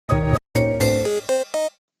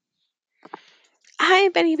Hi,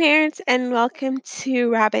 Bunny Parents, and welcome to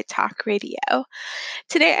Rabbit Talk Radio.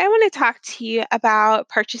 Today, I want to talk to you about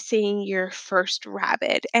purchasing your first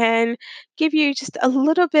rabbit and give you just a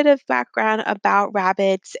little bit of background about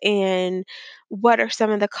rabbits and what are some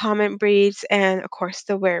of the common breeds and, of course,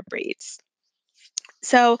 the rare breeds.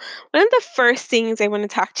 So, one of the first things I want to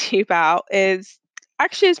talk to you about is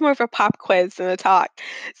actually it's more of a pop quiz than a talk.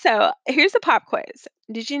 So, here's a pop quiz.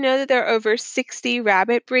 Did you know that there are over 60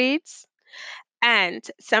 rabbit breeds? And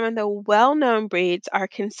some of the well known breeds are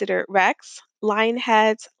considered Rex,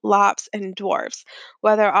 Lionheads, Lops, and Dwarfs,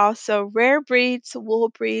 while there are also rare breeds, wool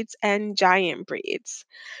breeds, and giant breeds.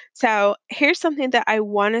 So, here's something that I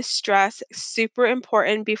want to stress super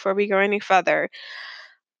important before we go any further.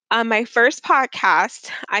 On my first podcast,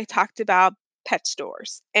 I talked about pet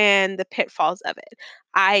stores and the pitfalls of it.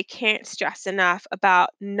 I can't stress enough about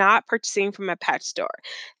not purchasing from a pet store.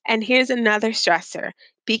 And here's another stressor.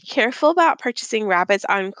 Be careful about purchasing rabbits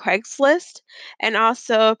on Craigslist and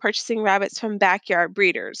also purchasing rabbits from backyard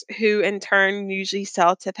breeders who in turn usually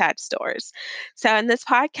sell to pet stores. So in this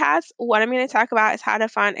podcast, what I'm going to talk about is how to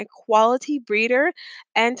find a quality breeder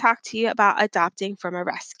and talk to you about adopting from a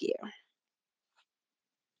rescue.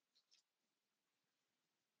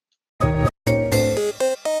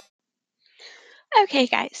 Okay,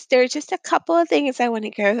 guys, there are just a couple of things I want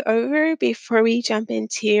to go over before we jump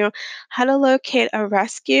into how to locate a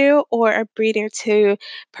rescue or a breeder to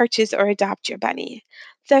purchase or adopt your bunny.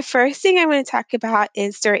 The first thing I want to talk about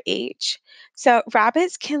is their age. So,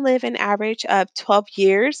 rabbits can live an average of 12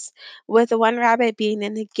 years, with one rabbit being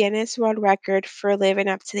in the Guinness World Record for living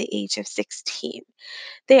up to the age of 16.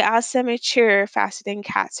 They also mature faster than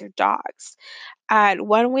cats or dogs. At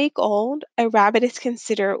 1 week old, a rabbit is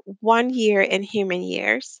considered 1 year in human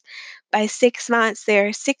years. By 6 months, they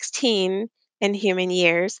are 16 in human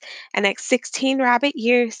years. And at 16 rabbit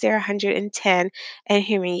years, they're 110 in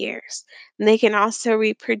human years. And they can also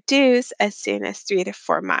reproduce as soon as 3 to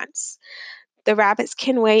 4 months. The rabbits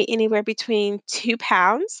can weigh anywhere between 2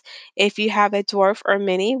 pounds if you have a dwarf or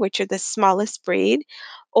mini, which are the smallest breed,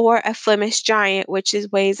 or a Flemish giant, which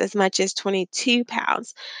weighs as much as 22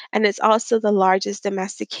 pounds. And it's also the largest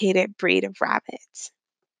domesticated breed of rabbits.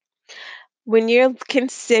 When you're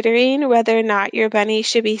considering whether or not your bunny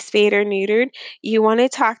should be spayed or neutered, you want to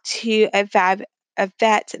talk to a vet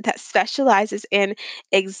that specializes in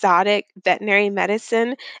exotic veterinary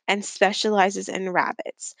medicine and specializes in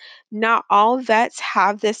rabbits. Not all vets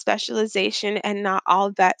have this specialization, and not all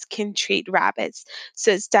vets can treat rabbits.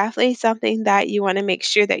 So it's definitely something that you want to make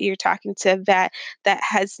sure that you're talking to a vet that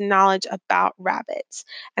has knowledge about rabbits.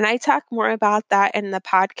 And I talk more about that in the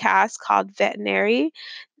podcast called Veterinary,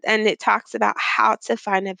 and it talks about how to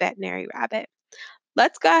find a veterinary rabbit.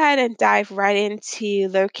 Let's go ahead and dive right into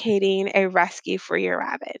locating a rescue for your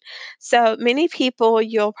rabbit. So, many people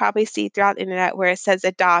you'll probably see throughout the internet where it says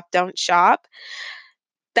adopt, don't shop.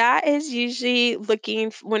 That is usually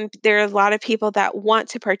when there are a lot of people that want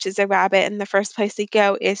to purchase a rabbit, and the first place they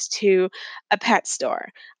go is to a pet store.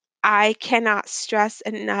 I cannot stress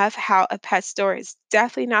enough how a pet store is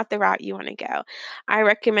definitely not the route you want to go. I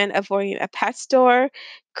recommend avoiding a pet store,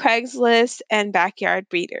 Craigslist, and backyard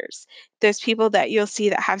breeders. There's people that you'll see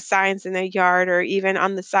that have signs in their yard or even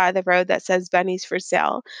on the side of the road that says bunnies for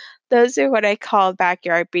sale. Those are what I call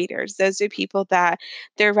backyard breeders. Those are people that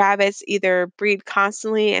their rabbits either breed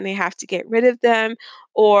constantly and they have to get rid of them,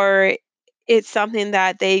 or it's something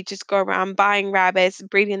that they just go around buying rabbits,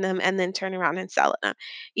 breeding them, and then turn around and selling them.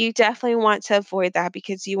 You definitely want to avoid that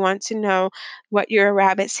because you want to know what your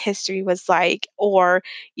rabbit's history was like, or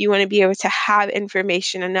you want to be able to have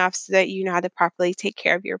information enough so that you know how to properly take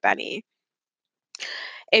care of your bunny.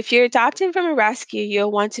 If you're adopting from a rescue,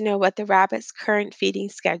 you'll want to know what the rabbit's current feeding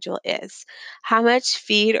schedule is, how much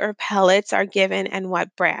feed or pellets are given, and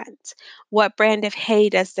what brand. What brand of hay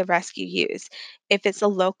does the rescue use? If it's a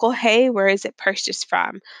local hay, where is it purchased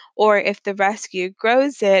from? Or if the rescue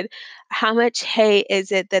grows it, how much hay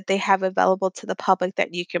is it that they have available to the public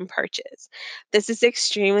that you can purchase? This is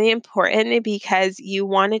extremely important because you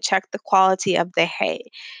want to check the quality of the hay.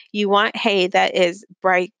 You want hay that is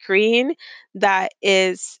bright green, that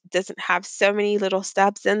is doesn't have so many little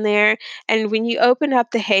stubs in there. And when you open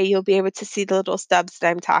up the hay, you'll be able to see the little stubs that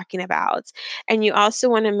I'm talking about. And you also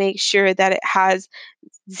want to make sure that it has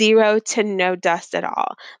zero to no dust at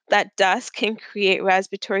all. That dust can create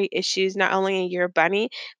respiratory issues not only in your bunny,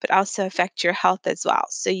 but also affect your health as well.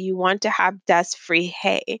 So you want to have dust-free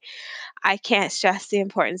hay. I can't stress the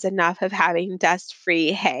importance enough of having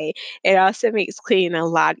dust-free hay. It also makes cleaning a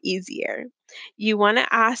lot easier. You want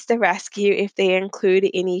to ask the rescue if they include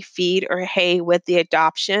any feed or hay with the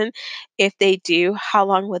adoption. If they do, how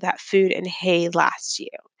long will that food and hay last you?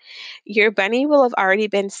 Your bunny will have already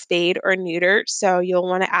been spayed or neutered, so you'll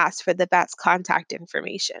want to ask for the vet's contact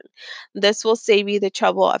information. This will save you the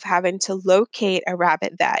trouble of having to locate a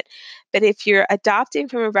rabbit vet. But if you're adopting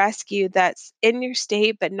from a rescue that's in your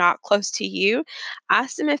state but not close to you,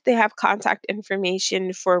 ask them if they have contact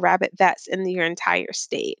information for rabbit vets in your entire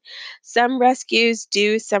state. Some rescues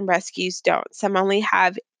do, some rescues don't. Some only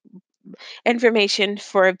have information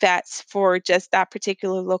for vets for just that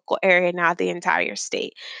particular local area, not the entire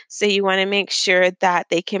state. So you want to make sure that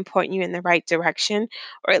they can point you in the right direction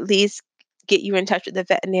or at least get you in touch with the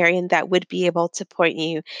veterinarian that would be able to point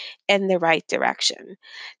you in the right direction.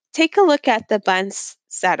 Take a look at the bun's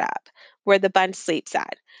setup, where the bun sleeps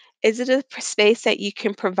at. Is it a space that you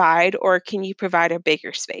can provide, or can you provide a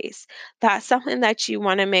bigger space? That's something that you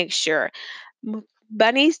want to make sure.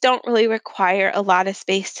 Bunnies don't really require a lot of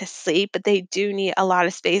space to sleep, but they do need a lot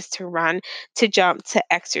of space to run, to jump, to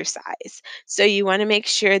exercise. So you want to make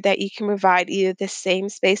sure that you can provide either the same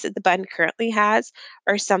space that the bun currently has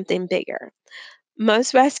or something bigger.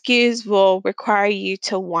 Most rescues will require you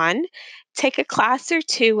to one, take a class or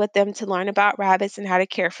two with them to learn about rabbits and how to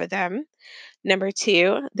care for them. Number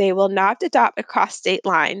two, they will not adopt across state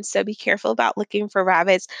lines, so be careful about looking for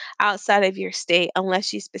rabbits outside of your state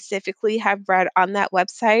unless you specifically have read on that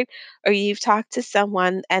website or you've talked to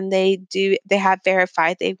someone and they have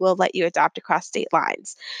verified they will let you adopt across state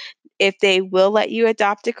lines. If they will let you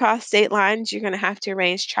adopt across state lines, you're going to have to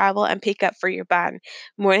arrange travel and pick up for your bun.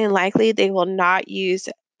 More than likely, they will not use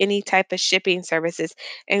any type of shipping services,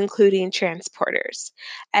 including transporters.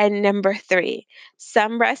 And number three,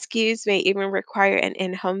 some rescues may even require an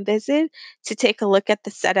in home visit to take a look at the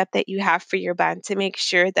setup that you have for your bun to make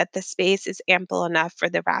sure that the space is ample enough for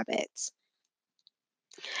the rabbits.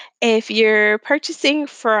 If you're purchasing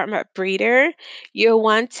from a breeder, you'll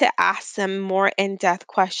want to ask them more in depth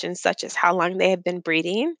questions such as how long they have been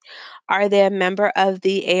breeding. Are they a member of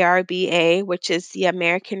the ARBA, which is the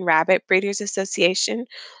American Rabbit Breeders Association,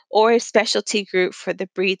 or a specialty group for the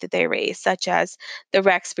breed that they raise, such as the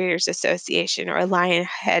Rex Breeders Association or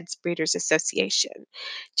Lionheads Breeders Association?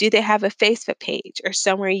 Do they have a Facebook page or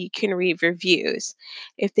somewhere you can read reviews?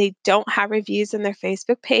 If they don't have reviews on their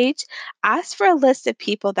Facebook page, ask for a list of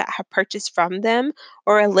people that have purchased from them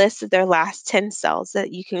or a list of their last 10 sales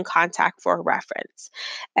that you can contact for a reference.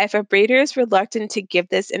 If a breeder is reluctant to give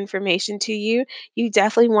this information to you, you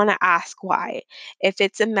definitely want to ask why. If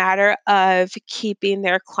it's a matter of keeping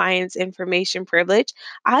their clients' information privileged,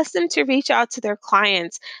 ask them to reach out to their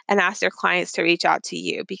clients and ask their clients to reach out to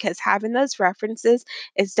you because having those references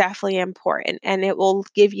is definitely important and it will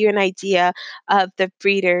give you an idea of the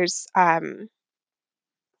breeder's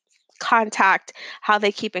contact, how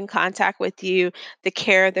they keep in contact with you, the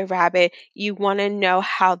care of the rabbit. You want to know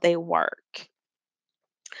how they work.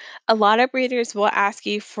 A lot of breeders will ask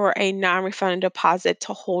you for a non-refundable deposit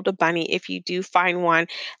to hold a bunny if you do find one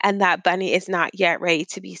and that bunny is not yet ready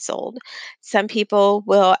to be sold. Some people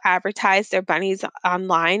will advertise their bunnies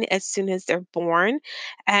online as soon as they're born,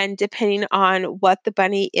 and depending on what the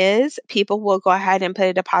bunny is, people will go ahead and put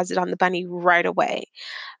a deposit on the bunny right away.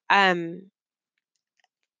 Um,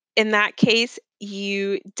 in that case,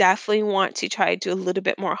 you definitely want to try to do a little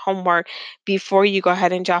bit more homework before you go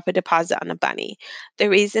ahead and drop a deposit on a bunny. The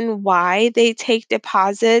reason why they take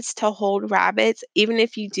deposits to hold rabbits, even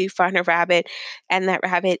if you do find a rabbit and that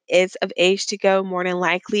rabbit is of age to go, more than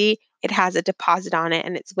likely it has a deposit on it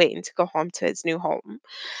and it's waiting to go home to its new home.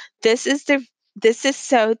 This is the this is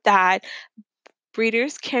so that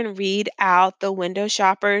breeders can read out the window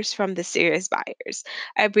shoppers from the serious buyers.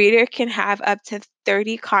 A breeder can have up to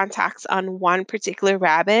 30 contacts on one particular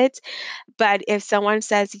rabbit, but if someone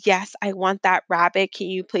says, "Yes, I want that rabbit, can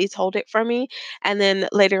you please hold it for me?" And then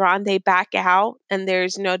later on they back out and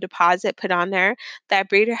there's no deposit put on there, that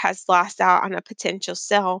breeder has lost out on a potential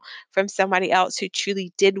sale from somebody else who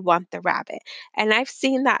truly did want the rabbit. And I've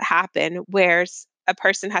seen that happen where a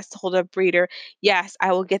person has told a breeder, "Yes,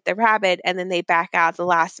 I will get the rabbit," and then they back out at the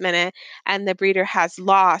last minute, and the breeder has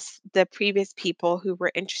lost the previous people who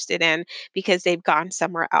were interested in because they've gone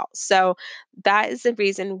somewhere else. So that is the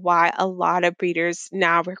reason why a lot of breeders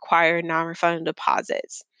now require non-refundable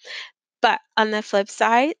deposits. But on the flip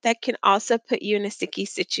side, that can also put you in a sticky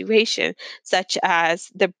situation, such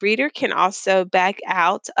as the breeder can also back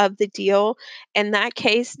out of the deal. In that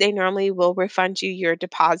case, they normally will refund you your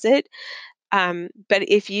deposit. But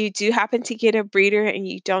if you do happen to get a breeder and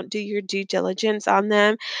you don't do your due diligence on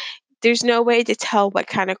them, there's no way to tell what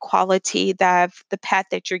kind of quality the pet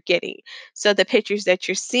that you're getting. So the pictures that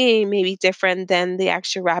you're seeing may be different than the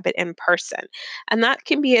actual rabbit in person. And that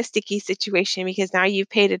can be a sticky situation because now you've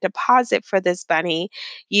paid a deposit for this bunny.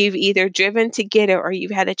 You've either driven to get it or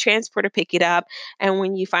you've had a transporter pick it up. And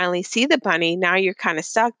when you finally see the bunny, now you're kind of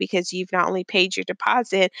stuck because you've not only paid your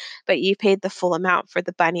deposit, but you paid the full amount for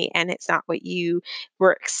the bunny and it's not what you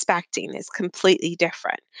were expecting. It's completely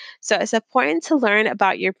different. So it's important to learn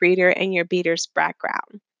about your breeder and your breeder's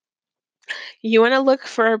background. You want to look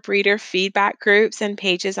for breeder feedback groups and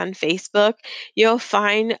pages on Facebook. You'll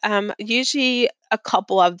find usually a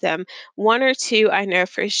couple of them, one or two I know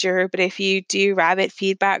for sure, but if you do rabbit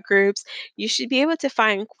feedback groups, you should be able to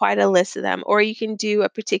find quite a list of them. Or you can do a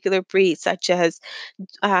particular breed, such as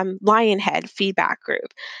Lionhead feedback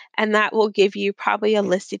group, and that will give you probably a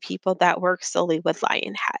list of people that work solely with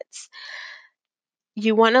lion heads.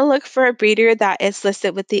 You wanna look for a breeder that is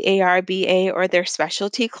listed with the ARBA or their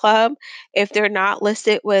specialty club. If they're not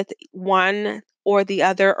listed with one or the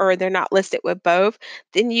other, or they're not listed with both,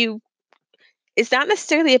 then you it's not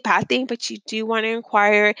necessarily a bad thing, but you do want to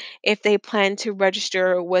inquire if they plan to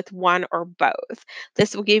register with one or both.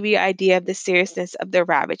 This will give you an idea of the seriousness of the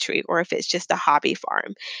rabbitry or if it's just a hobby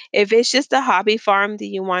farm. If it's just a hobby farm,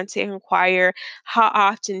 then you want to inquire how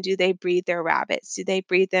often do they breed their rabbits? Do they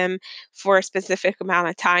breed them for a specific amount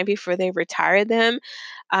of time before they retire them?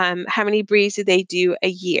 How many breeds do they do a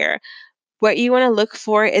year? What you want to look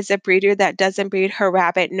for is a breeder that doesn't breed her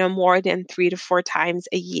rabbit no more than 3 to 4 times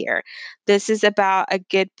a year. This is about a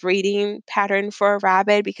good breeding pattern for a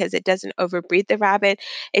rabbit because it doesn't overbreed the rabbit,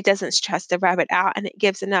 it doesn't stress the rabbit out, and it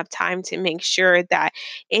gives enough time to make sure that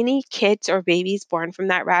any kids or babies born from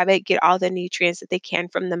that rabbit get all the nutrients that they can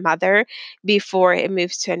from the mother before it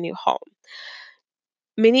moves to a new home.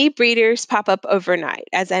 Many breeders pop up overnight,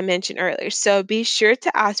 as I mentioned earlier, so be sure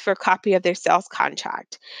to ask for a copy of their sales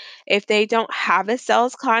contract. If they don't have a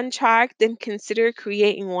sales contract, then consider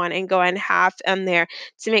creating one and going half on there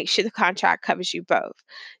to make sure the contract covers you both.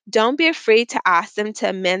 Don't be afraid to ask them to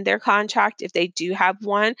amend their contract if they do have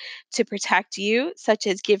one to protect you, such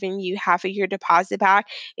as giving you half of your deposit back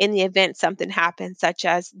in the event something happens, such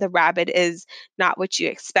as the rabbit is not what you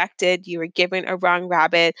expected, you were given a wrong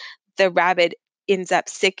rabbit, the rabbit ends up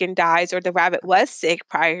sick and dies, or the rabbit was sick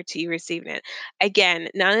prior to you receiving it. Again,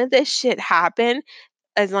 none of this shit happened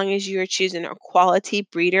as long as you're choosing a quality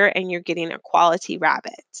breeder and you're getting a quality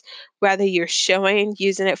rabbit, whether you're showing,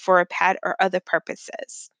 using it for a pet, or other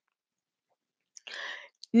purposes.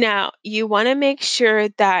 Now, you want to make sure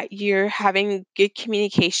that you're having good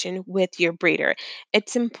communication with your breeder.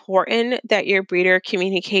 It's important that your breeder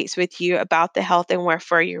communicates with you about the health and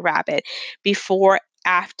welfare of your rabbit before,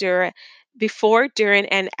 after, before, during,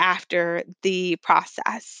 and after the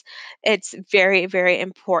process. It's very, very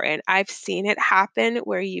important. I've seen it happen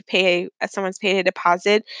where you pay, someone's paid a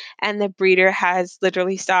deposit and the breeder has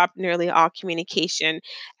literally stopped nearly all communication,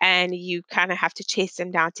 and you kind of have to chase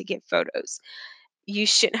them down to get photos. You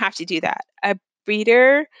shouldn't have to do that. A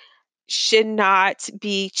breeder should not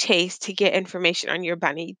be chased to get information on your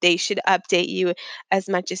bunny. They should update you as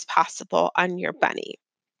much as possible on your bunny.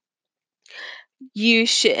 You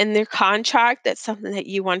should, in their contract, that's something that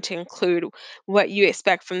you want to include what you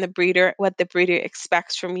expect from the breeder, what the breeder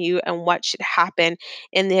expects from you, and what should happen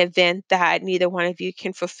in the event that neither one of you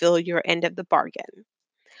can fulfill your end of the bargain.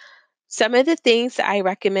 Some of the things that I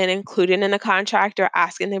recommend including in a contract or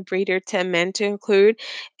asking the breeder to amend to include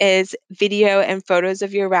is video and photos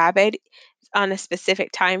of your rabbit on a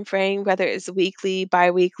specific time frame, whether it's weekly,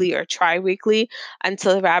 biweekly, or tri-weekly,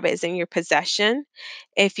 until the rabbit is in your possession.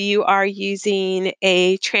 If you are using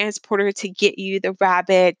a transporter to get the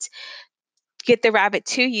rabbit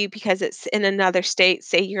to you because it's in another state,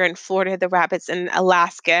 say you're in Florida, the rabbit's in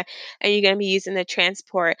Alaska, and you're going to be using the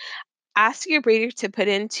transport, ask your breeder to put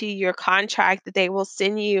into your contract that they will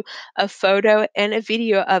send you a photo and a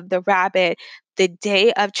video of the rabbit the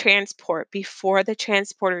day of transport before the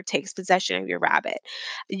transporter takes possession of your rabbit.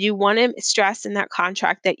 You want to stress in that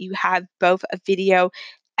contract that you have both a video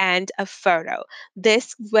and a photo.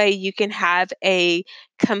 This way, you can have a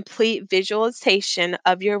complete visualization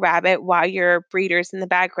of your rabbit while your breeder's in the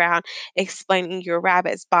background explaining your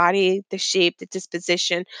rabbit's body, the shape, the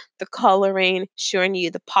disposition, the coloring, showing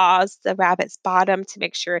you the paws, the rabbit's bottom to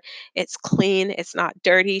make sure it's clean, it's not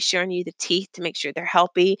dirty, showing you the teeth to make sure they're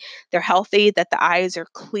healthy, that the eyes are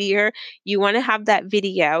clear. You want to have that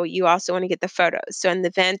video. You also want to get the photos. So in the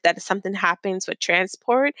event that something happens with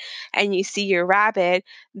transport and you see your rabbit,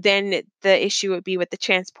 then the issue would be with the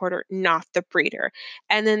transporter, not the breeder.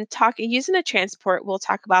 And then talking using a transport, we'll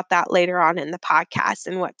talk about that later on in the podcast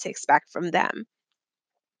and what to expect from them.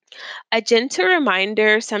 A gentle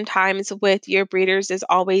reminder sometimes with your breeders is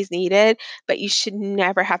always needed, but you should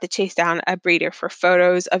never have to chase down a breeder for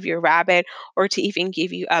photos of your rabbit or to even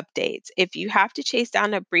give you updates. If you have to chase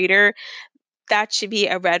down a breeder, that should be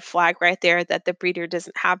a red flag right there that the breeder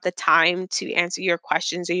doesn't have the time to answer your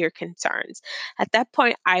questions or your concerns. At that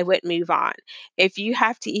point, I would move on. If you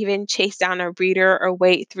have to even chase down a breeder or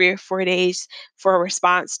wait 3 or 4 days for a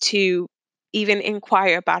response to even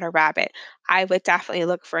inquire about a rabbit, I would definitely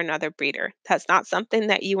look for another breeder. That's not something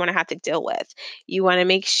that you want to have to deal with. You want to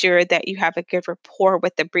make sure that you have a good rapport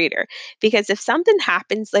with the breeder because if something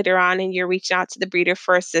happens later on and you're reaching out to the breeder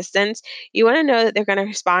for assistance, you want to know that they're going to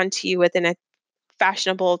respond to you within a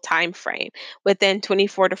fashionable time frame within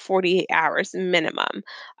 24 to 48 hours minimum,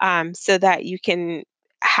 so that you can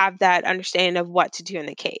have that understanding of what to do in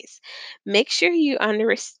the case. Make sure you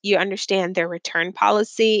understand their return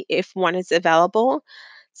policy if one is available.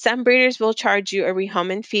 Some breeders will charge you a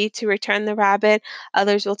rehoming fee to return the rabbit.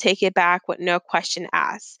 Others will take it back with no question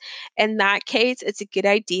asked. In that case, it's a good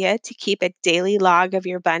idea to keep a daily log of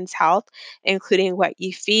your bun's health, including what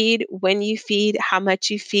you feed, when you feed, how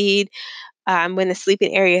much you feed, when the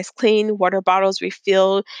sleeping area is clean, water bottles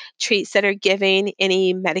refilled, treats that are giving,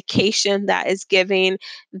 any medication that is giving,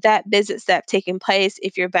 vet visits that have taken place.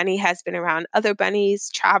 If your bunny has been around other bunnies,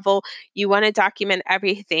 travel, you want to document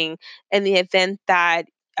everything in the event that,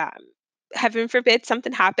 um, heaven forbid,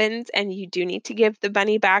 something happens and you do need to give the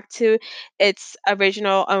bunny back to its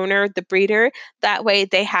original owner, the breeder. That way,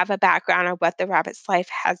 they have a background of what the rabbit's life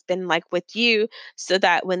has been like with you so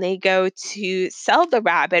that when they go to sell the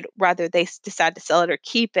rabbit, whether they decide to sell it or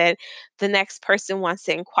keep it, the next person wants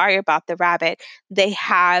to inquire about the rabbit, they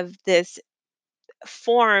have this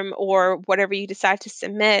form or whatever you decide to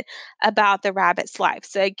submit about the rabbit's life.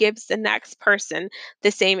 So it gives the next person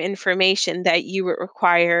the same information that you would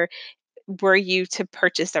require were you to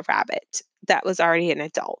purchase a rabbit that was already an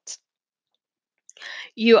adult.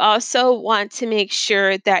 You also want to make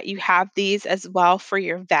sure that you have these as well for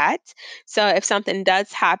your vet. So if something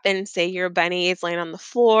does happen, say your bunny is laying on the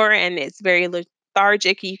floor and it's very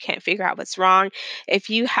lethargic, you can't figure out what's wrong. If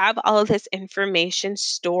you have all of this information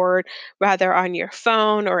stored rather on your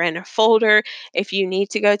phone or in a folder, if you need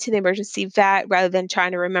to go to the emergency vet rather than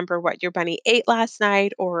trying to remember what your bunny ate last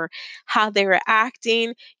night or how they were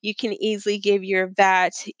acting, you can easily give your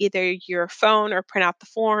vet either your phone or print out the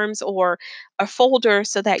forms or a folder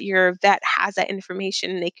so that your vet has that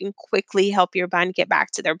information and they can quickly help your bun get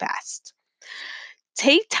back to their best.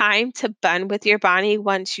 Take time to bond with your bunny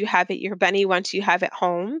once you have it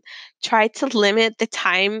home. Try to limit the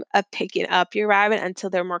time of picking up your rabbit until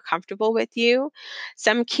they're more comfortable with you.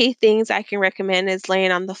 Some key things I can recommend is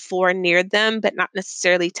laying on the floor near them, but not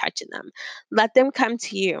necessarily touching them. Let them come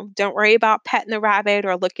to you. Don't worry about petting the rabbit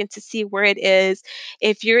or looking to see where it is.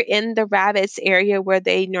 If you're in the rabbit's area where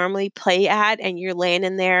they normally play at and you're laying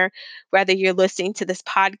in there, whether you're listening to this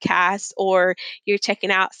podcast or you're checking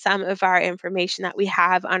out some of our information that we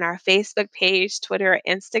have on our Facebook page, Twitter, or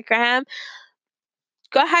Instagram,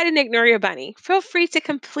 go ahead and ignore your bunny. Feel free to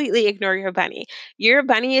completely ignore your bunny. Your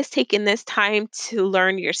bunny is taking this time to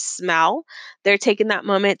learn your smell. They're taking that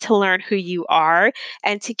moment to learn who you are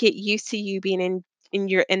and to get used to you being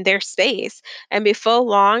in their space. And before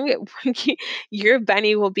long, your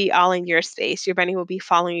bunny will be all in your space. Your bunny will be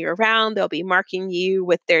following you around. They'll be marking you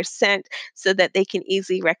with their scent so that they can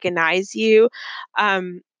easily recognize you.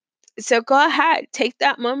 Um, so go ahead, take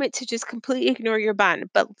that moment to just completely ignore your bun,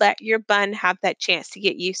 but let your bun have that chance to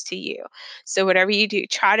get used to you. So whatever you do,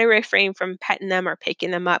 try to refrain from petting them or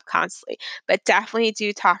picking them up constantly, but definitely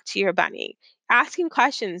do talk to your bunny. Asking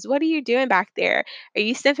questions. What are you doing back there? Are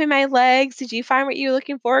you sniffing my legs? Did you find what you're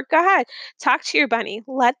looking for? Go ahead. Talk to your bunny.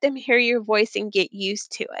 Let them hear your voice and get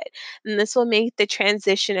used to it. And this will make the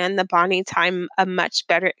transition and the bonding time a much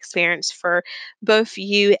better experience for both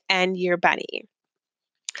you and your bunny.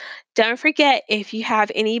 Don't forget, if you have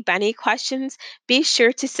any bunny questions, be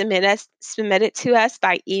sure to submit it to us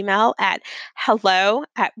by email at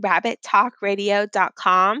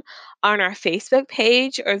hello@rabbittalkradio.com on our Facebook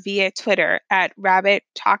page or via Twitter at Rabbit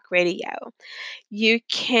Talk Radio. You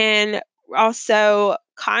can also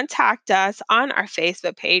contact us on our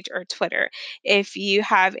Facebook page or Twitter if you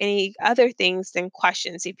have any other things than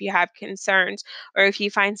questions, if you have concerns, or if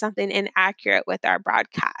you find something inaccurate with our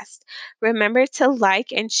broadcast. Remember to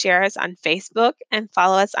like and share us on Facebook and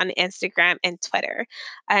follow us on Instagram and Twitter.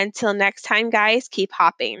 Until next time, guys, keep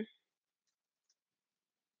hopping.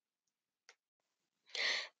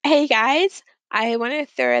 Hey, guys, I want to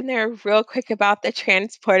throw in there real quick about the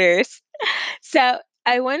transporters. So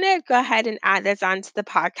I want to go ahead and add this onto the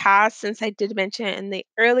podcast since I did mention in the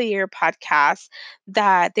earlier podcast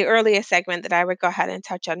that the earlier segment that I would go ahead and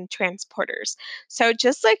touch on transporters. So,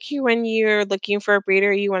 just like you, when you're looking for a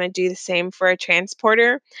breeder, you want to do the same for a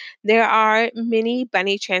transporter. There are many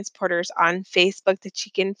bunny transporters on Facebook that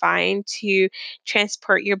you can find to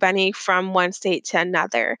transport your bunny from one state to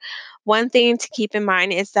another. One thing to keep in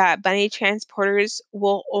mind is that bunny transporters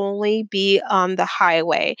will only be on the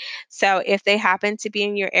highway. So if they happen to be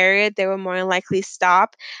in your area, they will more than likely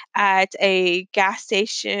stop at a gas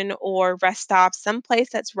station or rest stop, someplace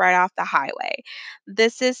that's right off the highway.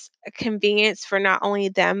 This is a convenience for not only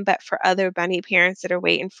them, but for other bunny parents that are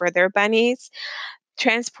waiting for their bunnies.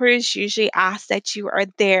 Transporters usually ask that you are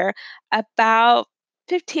there about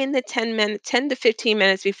 15 to 10 minutes, 10 to 15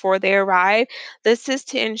 minutes before they arrive. This is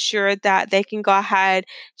to ensure that they can go ahead,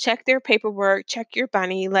 check their paperwork, check your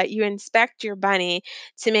bunny, let you inspect your bunny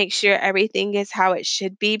to make sure everything is how it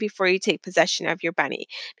should be before you take possession of your bunny.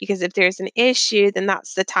 Because if there's an issue, then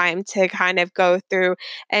that's the time to kind of go through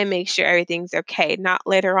and make sure everything's okay, not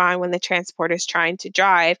later on when the transporter is trying to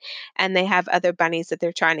drive and they have other bunnies that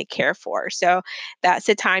they're trying to care for. So that's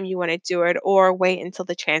the time you want to do it, or wait until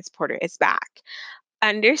the transporter is back.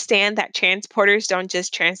 Understand that transporters don't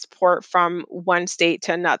just transport from one state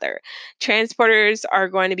to another. Transporters are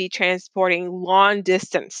going to be transporting long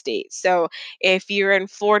distance states. So if you're in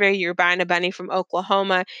Florida, you're buying a bunny from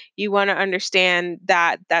Oklahoma, you want to understand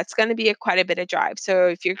that that's going to be quite a bit of drive. So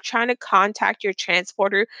if you're trying to contact your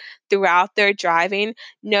transporter throughout their driving,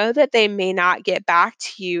 know that they may not get back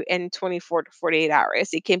to you in 24 to 48 hours.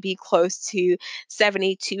 It can be close to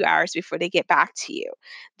 72 hours before they get back to you.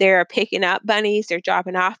 They're picking up bunnies, they're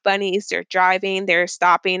dropping off bunnies, they're driving, they're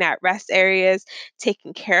stopping at rest areas,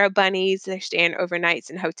 taking care of bunnies, they're staying overnights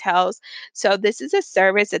in hotels. So this is a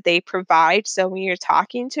service that they provide. So when you're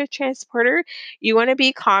talking to a transporter, you want to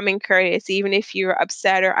be calm and courteous, even if you're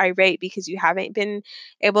upset or irate because you haven't been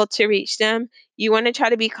able to reach them. You want to try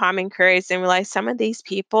to be calm and courteous and realize some of these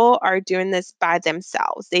people are doing this by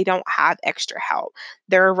themselves. They don't have extra help.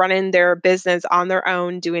 They're running their business on their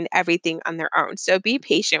own, doing everything on their own. So be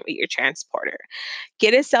patient with your transporter.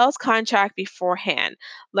 Get a sales contract beforehand.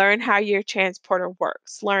 Learn how your transporter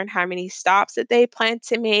works. Learn how many stops that they plan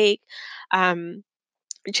to make. Um,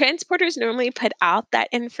 Transporters normally put out that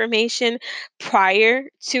information prior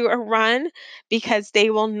to a run because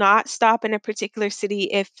they will not stop in a particular city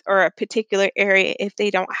if or a particular area if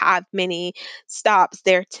they don't have many stops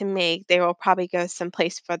there to make. They will probably go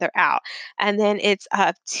someplace further out. And then it's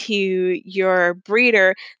up to your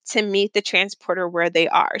breeder to meet the transporter where they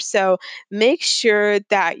are. So make sure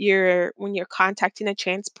that you're when you're contacting a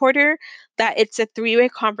transporter that it's a three-way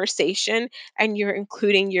conversation and you're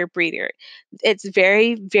including your breeder. It's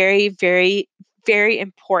very, very, very, very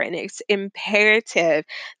important. It's imperative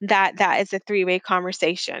that that is a three-way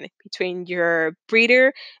conversation between your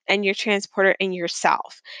breeder and your transporter and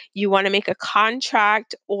yourself. You want to make a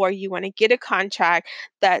contract or you want to get a contract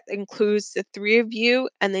that includes the three of you,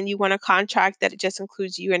 and then you want a contract that it just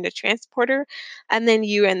includes you and the transporter, and then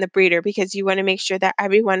you and the breeder, because you want to make sure that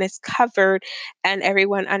everyone is covered and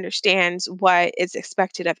everyone understands what is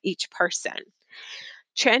expected of each person.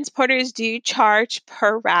 Transporters do charge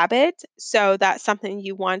per rabbit, so that's something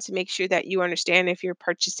you want to make sure that you understand if you're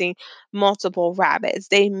purchasing multiple rabbits.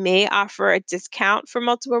 They may offer a discount for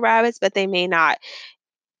multiple rabbits, but they may not.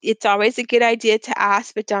 It's always a good idea to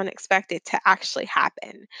ask, but don't expect it to actually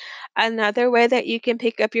happen. Another way that you can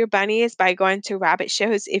pick up your bunny is by going to rabbit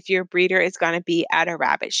shows if your breeder is going to be at a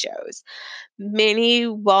rabbit shows. Many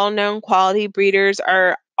well-known quality breeders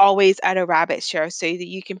are always at a rabbit show so that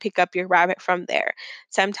you can pick up your rabbit from there.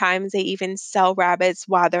 Sometimes they even sell rabbits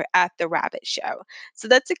while they're at the rabbit show. So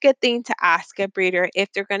that's a good thing to ask a breeder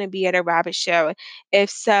if they're going to be at a rabbit show. If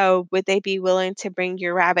so, would they be willing to bring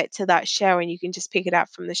your rabbit to that show and you can just pick it up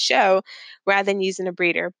from the show rather than using a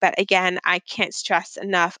breeder? But again, I can't stress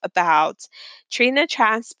enough about treating a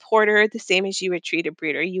transporter the same as you would treat a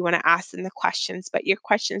breeder. You want to ask them the questions, but your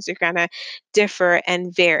questions are going to differ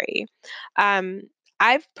and vary. Um,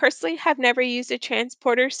 I've personally have never used a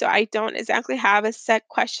transporter, so I don't exactly have a set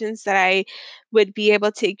questions that I would be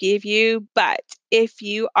able to give you. But if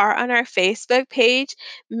you are on our Facebook page,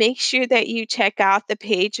 make sure that you check out the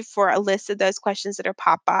page for a list of those questions that are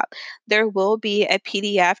pop up. There will be a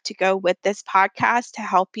PDF to go with this podcast to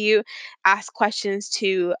help you ask questions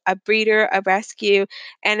to a breeder, a rescue,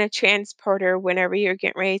 and a transporter whenever you're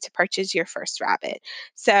getting ready to purchase your first rabbit.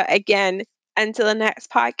 So again, until the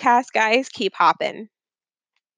next podcast, guys, keep hopping.